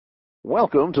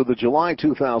Welcome to the July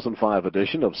 2005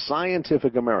 edition of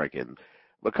Scientific American.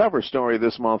 The cover story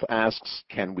this month asks,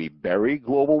 can we bury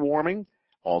global warming?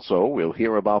 Also, we'll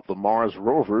hear about the Mars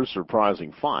rover's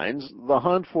surprising finds, the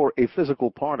hunt for a physical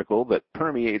particle that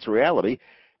permeates reality,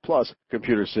 plus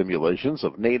computer simulations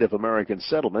of Native American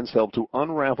settlements help to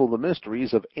unravel the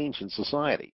mysteries of ancient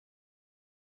society.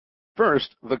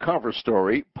 First, the cover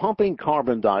story, pumping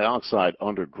carbon dioxide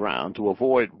underground to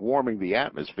avoid warming the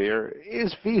atmosphere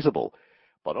is feasible,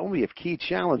 but only if key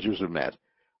challenges are met.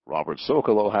 Robert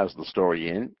Socolow has the story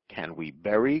in Can We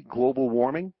Bury Global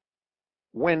Warming?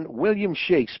 When William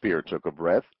Shakespeare took a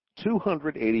breath,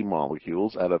 280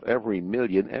 molecules out of every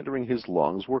million entering his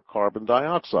lungs were carbon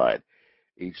dioxide.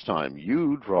 Each time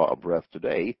you draw a breath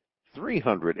today,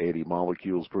 380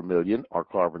 molecules per million are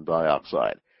carbon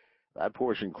dioxide. That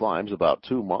portion climbs about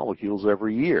 2 molecules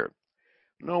every year.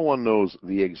 No one knows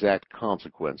the exact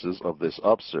consequences of this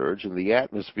upsurge in the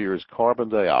atmosphere's carbon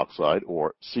dioxide,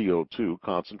 or CO2,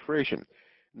 concentration,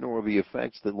 nor the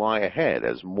effects that lie ahead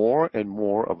as more and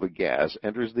more of the gas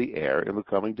enters the air in the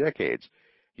coming decades.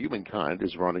 Humankind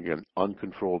is running an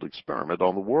uncontrolled experiment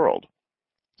on the world.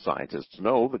 Scientists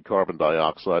know that carbon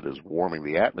dioxide is warming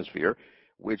the atmosphere,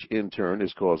 which in turn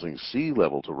is causing sea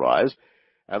level to rise,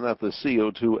 and that the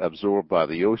CO2 absorbed by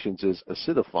the oceans is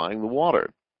acidifying the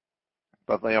water.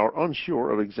 But they are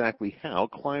unsure of exactly how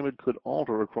climate could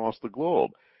alter across the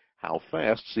globe, how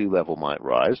fast sea level might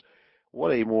rise,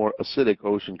 what a more acidic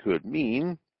ocean could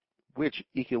mean, which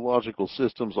ecological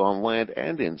systems on land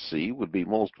and in sea would be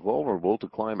most vulnerable to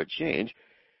climate change,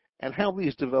 and how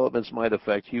these developments might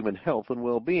affect human health and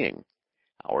well-being.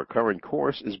 Our current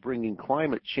course is bringing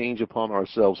climate change upon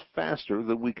ourselves faster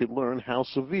than we can learn how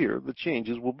severe the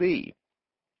changes will be.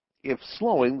 If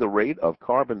slowing the rate of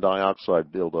carbon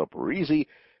dioxide buildup were easy,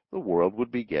 the world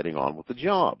would be getting on with the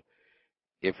job.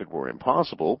 If it were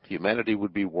impossible, humanity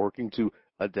would be working to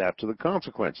adapt to the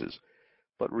consequences.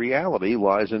 But reality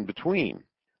lies in between.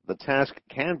 The task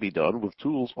can be done with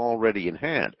tools already in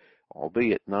hand,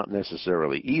 albeit not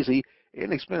necessarily easy,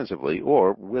 inexpensively,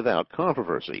 or without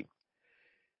controversy.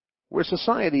 Were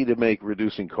society to make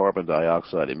reducing carbon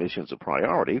dioxide emissions a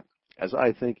priority, as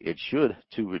I think it should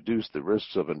to reduce the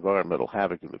risks of environmental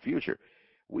havoc in the future,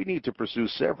 we need to pursue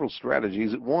several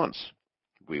strategies at once.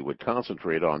 We would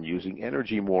concentrate on using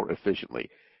energy more efficiently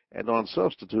and on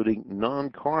substituting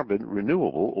non-carbon,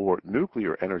 renewable, or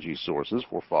nuclear energy sources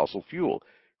for fossil fuel,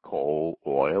 coal,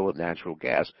 oil, and natural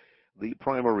gas, the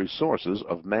primary sources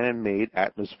of man-made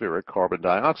atmospheric carbon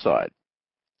dioxide.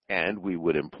 And we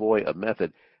would employ a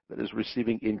method that is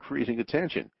receiving increasing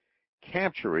attention,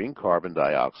 capturing carbon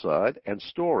dioxide and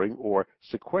storing or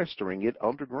sequestering it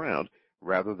underground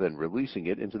rather than releasing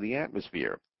it into the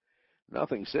atmosphere.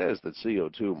 Nothing says that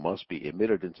CO2 must be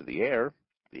emitted into the air.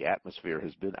 The atmosphere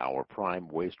has been our prime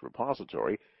waste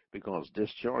repository because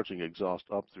discharging exhaust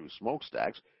up through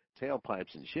smokestacks,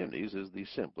 tailpipes, and chimneys is the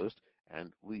simplest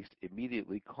and least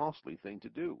immediately costly thing to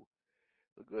do.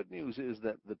 The good news is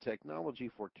that the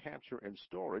technology for capture and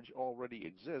storage already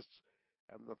exists,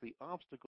 and that the obstacle